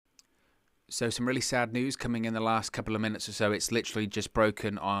So some really sad news coming in the last couple of minutes or so. It's literally just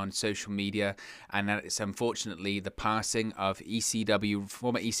broken on social media, and that it's unfortunately the passing of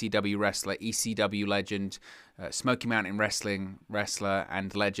former ECW wrestler, ECW legend, Smoky Mountain Wrestling wrestler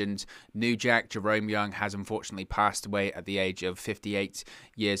and legend, New Jack Jerome Young has unfortunately passed away at the age of 58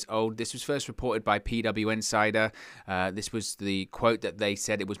 years old. This was first reported by PW Insider. This was the quote that they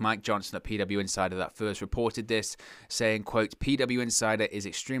said. It was Mike Johnson at PW Insider that first reported this, saying, quote, "PW Insider is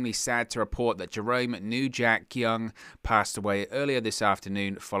extremely sad to report that Jerome New Jack Young passed away earlier this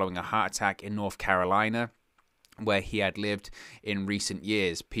afternoon following a heart attack in North Carolina, where he had lived in recent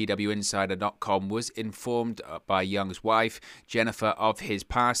years." PWInsider.com was informed by Young's wife, Jennifer, of his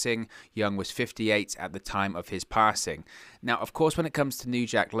passing. Young was 58 at the time of his passing. Now, of course, when it comes to New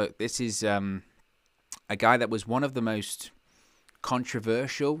Jack, look, this is a guy that was one of the most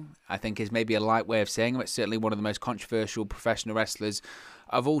controversial, I think is maybe a light way of saying it, but certainly one of the most controversial professional wrestlers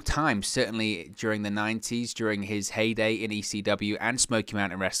of all time, certainly during the 90s, during his heyday in ECW and Smoky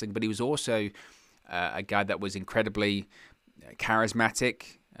Mountain Wrestling. But he was also a guy that was incredibly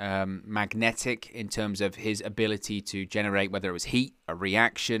charismatic, magnetic in terms of his ability to generate, whether it was heat, a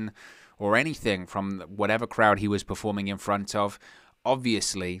reaction, or anything from whatever crowd he was performing in front of.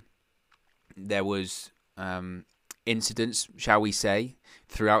 Obviously, there was incidents, shall we say,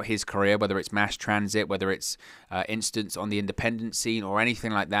 throughout his career, whether it's mass transit, whether it's incidents on the independent scene or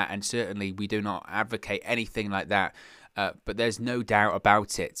anything like that, and certainly we do not advocate anything like that, but there's no doubt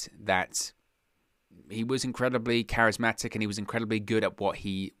about it that he was incredibly charismatic and he was incredibly good at what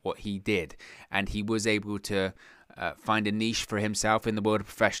he did, and he was able to find a niche for himself in the world of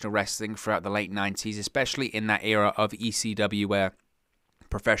professional wrestling throughout the late 90s, especially in that era of ECW where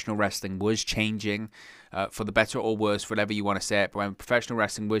professional wrestling was changing, for the better or worse, whatever you want to say it. But when professional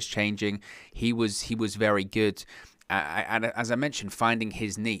wrestling was changing, he was very good. And as I mentioned, finding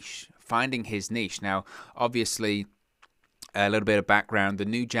his niche. Now, obviously, a little bit of background. The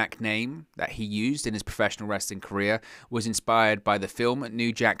New Jack name that he used in his professional wrestling career was inspired by the film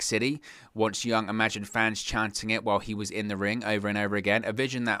New Jack City. Once Young imagined fans chanting it while he was in the ring over and over again, a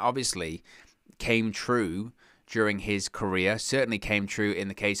vision that obviously came true during his career, certainly came true in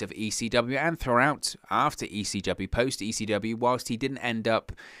the case of ECW and throughout after ECW, post ECW, whilst he didn't end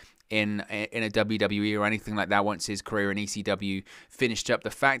up in a WWE or anything like that once his career in ECW finished up.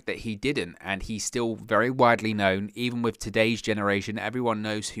 The fact that he didn't, and he's still very widely known, even with today's generation, everyone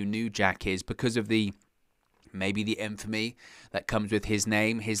knows who New Jack is because of maybe the infamy that comes with his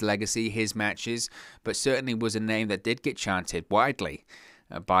name, his legacy, his matches, but certainly was a name that did get chanted widely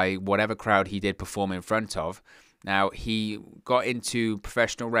by whatever crowd he did perform in front of. Now, he got into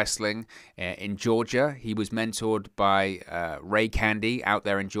professional wrestling in Georgia. He was mentored by Ray Candy out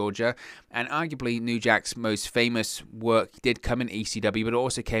there in Georgia. And arguably, New Jack's most famous work did come in ECW, but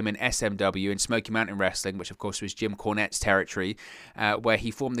also came in SMW, in Smoky Mountain Wrestling, which, of course, was Jim Cornette's territory, where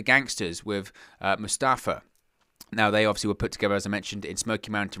he formed the Gangsters with Mustafa. Now, they obviously were put together, as I mentioned, in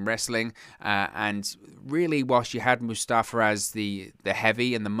Smoky Mountain Wrestling. And really, whilst you had Mustafa as the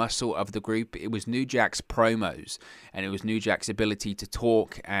heavy and the muscle of the group, it was New Jack's promos. And it was New Jack's ability to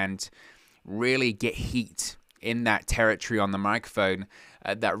talk and really get heat in that territory on the microphone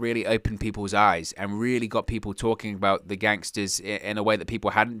that really opened people's eyes and really got people talking about the Gangsters in a way that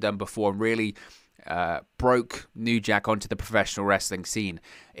people hadn't done before, and really broke New Jack onto the professional wrestling scene.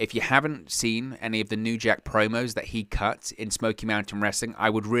 If you haven't seen any of the New Jack promos that he cut in Smoky Mountain Wrestling,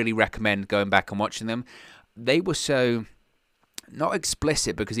 I would really recommend going back and watching them. They were so not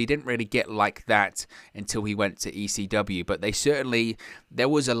explicit, because he didn't really get like that until he went to ECW, but there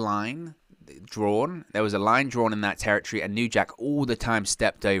was a line drawn in that territory, and New Jack all the time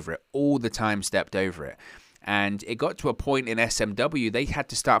stepped over it. And it got to a point in SMW, they had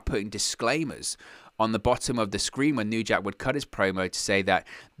to start putting disclaimers on the bottom of the screen when New Jack would cut his promo to say that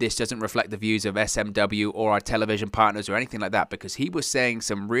this doesn't reflect the views of SMW or our television partners or anything like that, because he was saying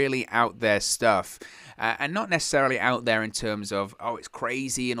some really out there stuff, and not necessarily out there in terms of, oh, it's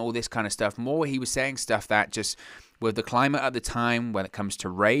crazy and all this kind of stuff. More, he was saying stuff that just, with the climate at the time when it comes to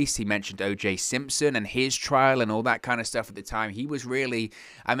race, he mentioned O.J. Simpson and his trial and all that kind of stuff at the time. He was really,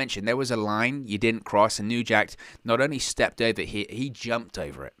 I mentioned, there was a line you didn't cross, and New Jack not only stepped over it, he jumped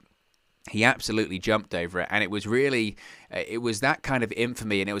over it. He absolutely jumped over it, and it was really, it was that kind of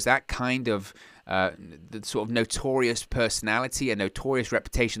infamy, and it was that kind of the sort of notorious personality and notorious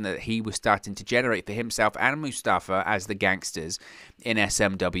reputation that he was starting to generate for himself and Mustafa as the Gangsters in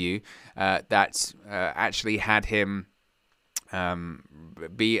SMW that actually had him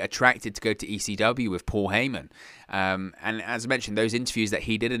be attracted to go to ECW with Paul Heyman. And as I mentioned, those interviews that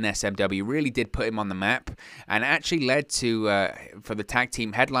he did in SMW really did put him on the map, and actually led to, for the tag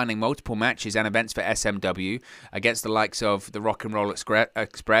team, headlining multiple matches and events for SMW against the likes of the Rock and Roll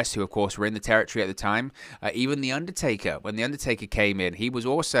Express, who of course were in the territory at the time. Even The Undertaker, when The Undertaker came in, he was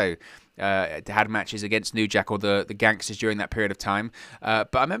also had matches against New Jack or the Gangsters during that period of time.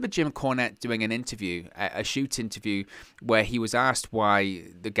 But I remember Jim Cornette doing an interview, a shoot interview, where he was asked why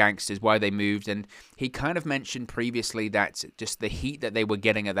the Gangsters, why they moved, and he kind of mentioned previously that just the heat that they were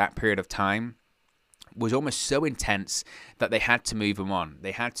getting at that period of time was almost so intense that they had to move him on.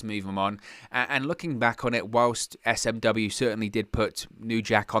 They had to move him on. And looking back on it, whilst SMW certainly did put New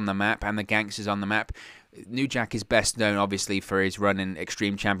Jack on the map and the Gangsters on the map, New Jack is best known, obviously, for his run in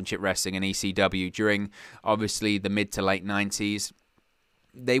Extreme Championship Wrestling and ECW during, obviously, the mid to late 90s.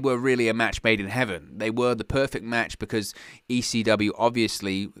 They were really a match made in heaven. They were the perfect match because ECW,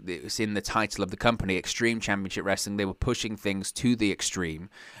 obviously, it's in the title of the company, Extreme Championship Wrestling. They were pushing things to the extreme,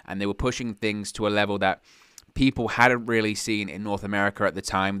 and they were pushing things to a level that people hadn't really seen in North America at the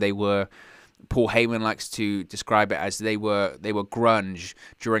time. They were... Paul Heyman likes to describe it as they were grunge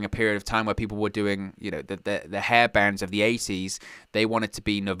during a period of time where people were doing, the hair bands of the 80s. They wanted to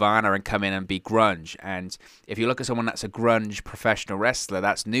be Nirvana and come in and be grunge. And if you look at someone that's a grunge professional wrestler,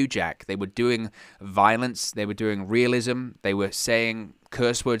 that's New Jack. They were doing violence. They were doing realism. They were saying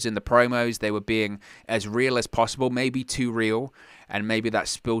curse words in the promos. They were being as real as possible, maybe too real. And maybe that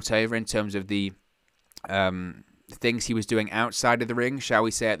spilt over in terms of the... things he was doing outside of the ring, shall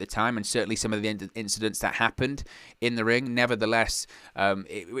we say, at the time, and certainly some of the incidents that happened in the ring. Nevertheless,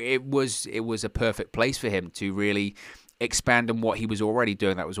 it was a perfect place for him to really expand on what he was already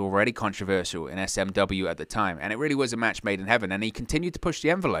doing that was already controversial in SMW at the time. And it really was a match made in heaven, and he continued to push the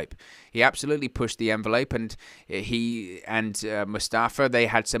envelope. He absolutely pushed the envelope, and he and Mustafa, they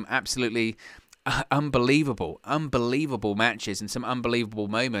had some absolutely unbelievable matches and some unbelievable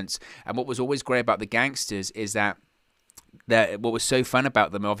moments. And what was always great about the Gangsters is that what was so fun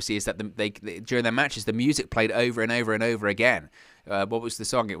about them, obviously, is that they during their matches the music played over and over and over again. What was the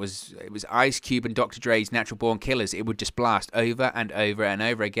song? It was Ice Cube and Dr. Dre's Natural Born Killers. It would just blast over and over and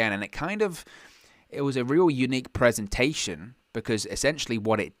over again, and it was a real unique presentation, because essentially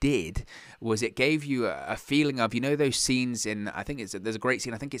what it did was it gave you a feeling of, those scenes in, there's a great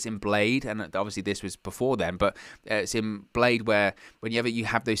scene, I think it's in Blade, and obviously this was before then, but it's in Blade where whenever you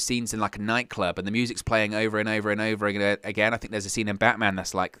have those scenes in like a nightclub and the music's playing over and over and over again. I think there's a scene in Batman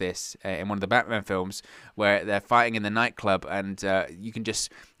that's like this, in one of the Batman films, where they're fighting in the nightclub, and you can just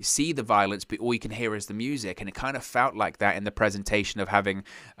see the violence, but all you can hear is the music, and it kind of felt like that in the presentation of having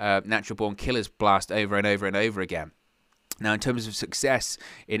Natural Born Killers blast over and over and over again. Now, in terms of success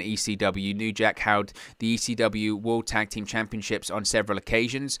in ECW, New Jack held the ECW World Tag Team Championships on several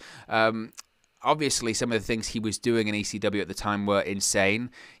occasions. Obviously, some of the things he was doing in ECW at the time were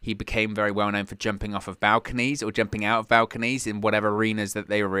insane. He became very well known for jumping off of balconies or jumping out of balconies in whatever arenas that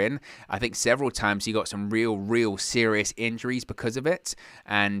they were in. I think several times he got some real serious injuries because of it,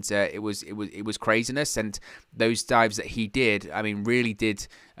 and it was craziness. And those dives that he did, really did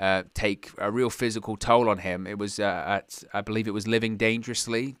take a real physical toll on him. It was I believe it was Living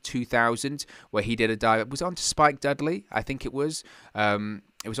Dangerously 2000 where he did a dive. It was onto Spike Dudley, I think it was.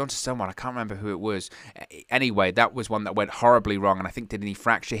 It was onto someone, I can't remember who it was. Anyway, that was one that went horribly wrong, and I think, didn't he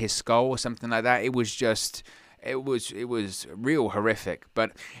fracture his skull or something like that? It was just, it was real horrific.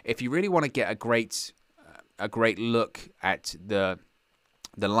 But if you really want to get a great look at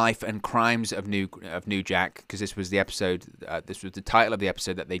the life and crimes of New Jack, because this was the episode, this was the title of the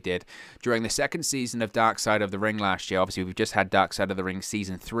episode that they did during the second season of Dark Side of the Ring last year. Obviously, we've just had Dark Side of the Ring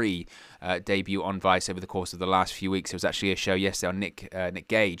season 3 debut on Vice over the course of the last few weeks. There was actually a show yesterday on Nick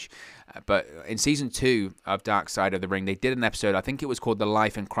Gage, but in season 2 of Dark Side of the Ring, they did an episode. I think it was called The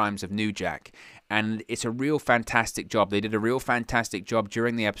Life and Crimes of New Jack, and it's a real fantastic job. They did a real fantastic job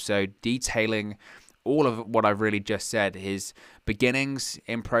during the episode detailing all of what I've really just said: his beginnings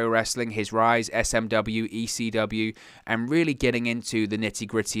in pro wrestling, his rise, SMW, ECW, and really getting into the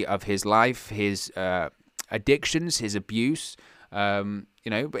nitty-gritty of his life, his addictions, his abuse, in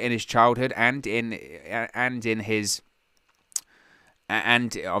his childhood, and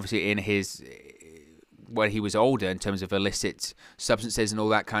obviously in his when he was older in terms of illicit substances and all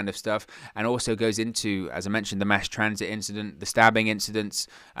that kind of stuff, and also goes into, as I mentioned, the mass transit incident, the stabbing incidents,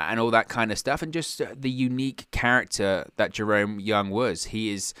 and all that kind of stuff, and just the unique character that Jerome Young was.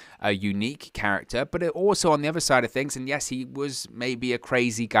 He is a unique character, but also on the other side of things, and yes, he was maybe a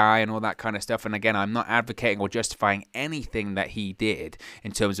crazy guy and all that kind of stuff, and again, I'm not advocating or justifying anything that he did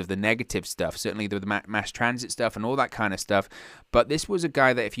in terms of the negative stuff, certainly the mass transit stuff and all that kind of stuff, but this was a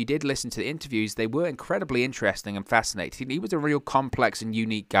guy that if you did listen to the interviews, they were incredibly interesting and fascinating. He was a real complex and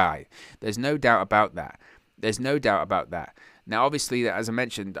unique guy. There's no doubt about that. There's no doubt about that. Now, obviously, as I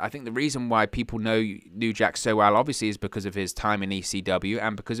mentioned, I think the reason why people knew Jack so well, obviously, is because of his time in ECW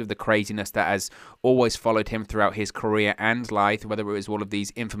and because of the craziness that has always followed him throughout his career and life, whether it was all of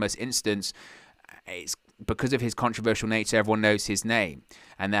these infamous incidents. It's because of his controversial nature, everyone knows his name.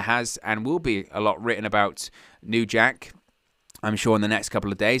 And there has and will be a lot written about New Jack, I'm sure, in the next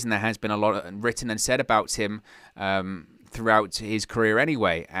couple of days. And there has been a lot written and said about him throughout his career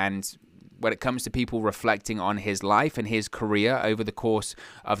anyway. And when it comes to people reflecting on his life and his career over the course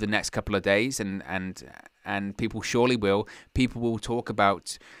of the next couple of days, and people surely will, people will talk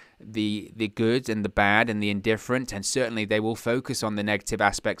about the good and the bad and the indifferent, and certainly they will focus on the negative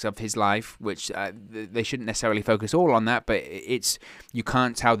aspects of his life, which they shouldn't necessarily focus all on that, but you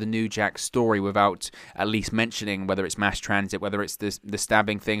can't tell the New Jack story without at least mentioning whether it's mass transit, whether it's the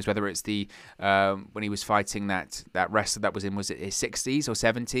stabbing things, whether it's the when he was fighting that wrestler that was it his 60s or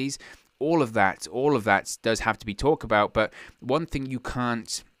 70s. All of that does have to be talked about, but one thing you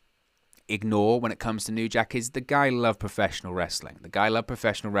can't ignore when it comes to New Jack is the guy loved professional wrestling. The guy loved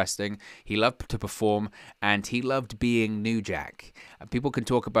professional wrestling. He loved to perform, and he loved being New Jack. People can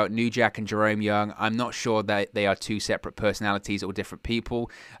talk about New Jack and Jerome Young. I'm not sure that they are two separate personalities or different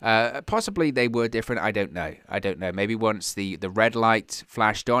people. Possibly they were different. I don't know. Maybe once the red light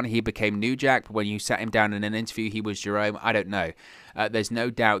flashed on, he became New Jack, but when you sat him down in an interview, he was Jerome. I don't know. There's no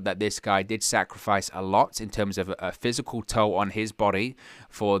doubt that this guy did sacrifice a lot in terms of a physical toll on his body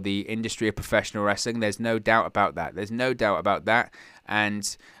for the industry of professional wrestling. There's no doubt about that.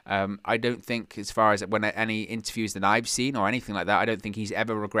 And I don't think, as far as when any interviews that I've seen or anything like that, I don't think he's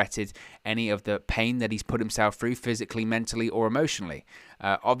ever regretted any of the pain that he's put himself through physically, mentally, or emotionally.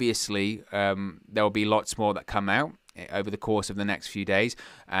 Obviously, there will be lots more that come out over the course of the next few days,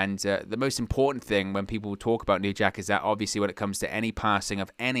 and the most important thing when people talk about New Jack is that obviously when it comes to any passing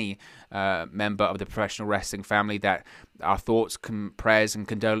of any member of the professional wrestling family, that our thoughts, prayers and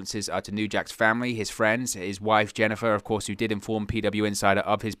condolences are to New Jack's family, his friends, his wife Jennifer, of course, who did inform PW Insider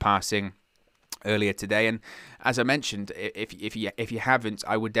of his passing earlier today. And as I mentioned, if you haven't,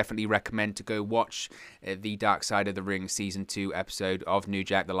 I would definitely recommend to go watch the Dark Side of the Ring Season 2 episode of New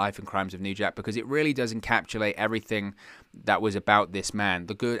Jack, The Life and Crimes of New Jack, because it really does encapsulate everything that was about this man.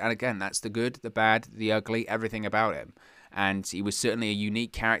 The good, and again, that's the good, the bad, the ugly, everything about him. And he was certainly a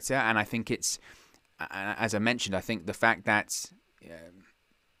unique character, and I think it's, as I mentioned, I think the fact that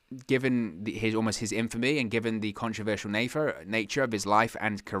given his infamy and given the controversial nature of his life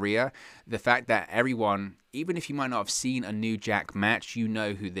and career, the fact that everyone, even if you might not have seen a New Jack match, you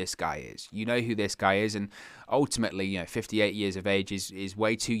know who this guy is. You know who this guy is, and ultimately, 58 years of age is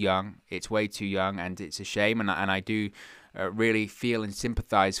way too young. It's way too young, and it's a shame. And I do really feel and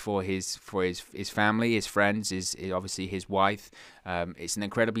sympathize for his family, his friends, obviously his wife. It's an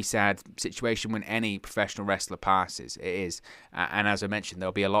incredibly sad situation when any professional wrestler passes. It is, and as I mentioned,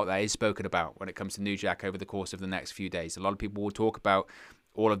 there'll be a lot that is spoken about when it comes to New Jack over the course of the next few days. A lot of people will talk about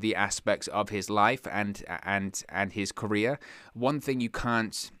all of the aspects of his life and his career. One thing you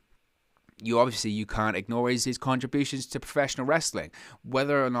can't ignore is his contributions to professional wrestling,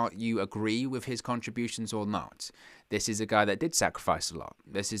 whether or not you agree with his contributions or not. This is a guy that did sacrifice a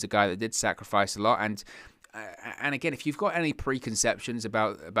lot. And again, if you've got any preconceptions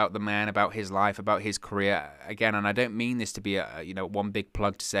about the man, about his life, about his career, again, and I don't mean this to be a one big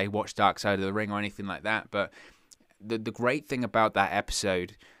plug to say watch Dark Side of the Ring or anything like that, but the great thing about that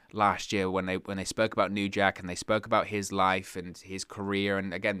episode last year when they spoke about New Jack and they spoke about his life and his career,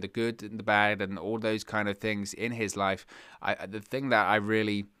 and again the good and the bad and all those kind of things in his life, the thing that I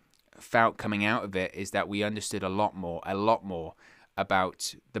really felt coming out of it is that we understood a lot more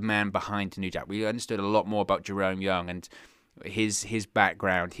about the man behind New Jack. We understood a lot more about Jerome Young and his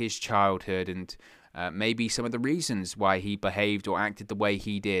background, his childhood, and maybe some of the reasons why he behaved or acted the way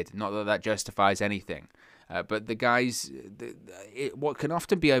he did. Not that justifies anything. But the guys, what can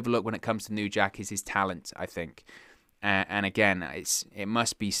often be overlooked when it comes to New Jack is his talent, I think. And again, it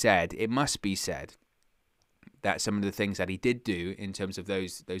must be said that some of the things that he did do in terms of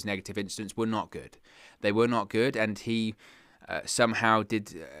those negative incidents were not good. They were not good, and he somehow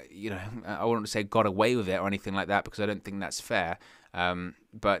did, I wouldn't say got away with it or anything like that, because I don't think that's fair.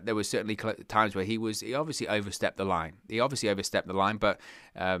 But there was certainly times where he obviously overstepped the line. But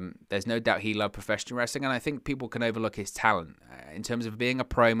there's no doubt he loved professional wrestling, and I think people can overlook his talent. In terms of being a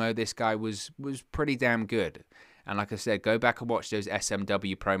promo, this guy was pretty damn good. And like I said, go back and watch those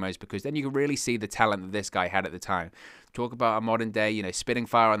SMW promos, because then you can really see the talent that this guy had at the time. Talk about a modern day, spitting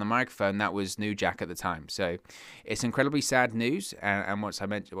fire on the microphone. That was New Jack at the time. So it's incredibly sad news. And what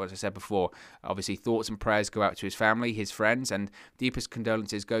I said before, obviously thoughts and prayers go out to his family, his friends, and deepest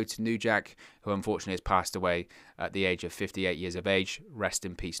condolences go to New Jack, who unfortunately has passed away at the age of 58 years of age. Rest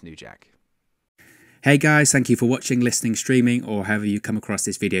in peace, New Jack. Hey guys, thank you for watching, listening, streaming, or however you come across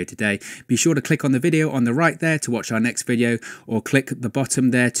this video today. Be sure to click on the video on the right there to watch our next video, or click the bottom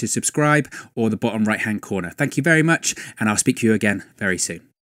there to subscribe, or the bottom right hand corner. Thank you very much, and I'll speak to you again very soon.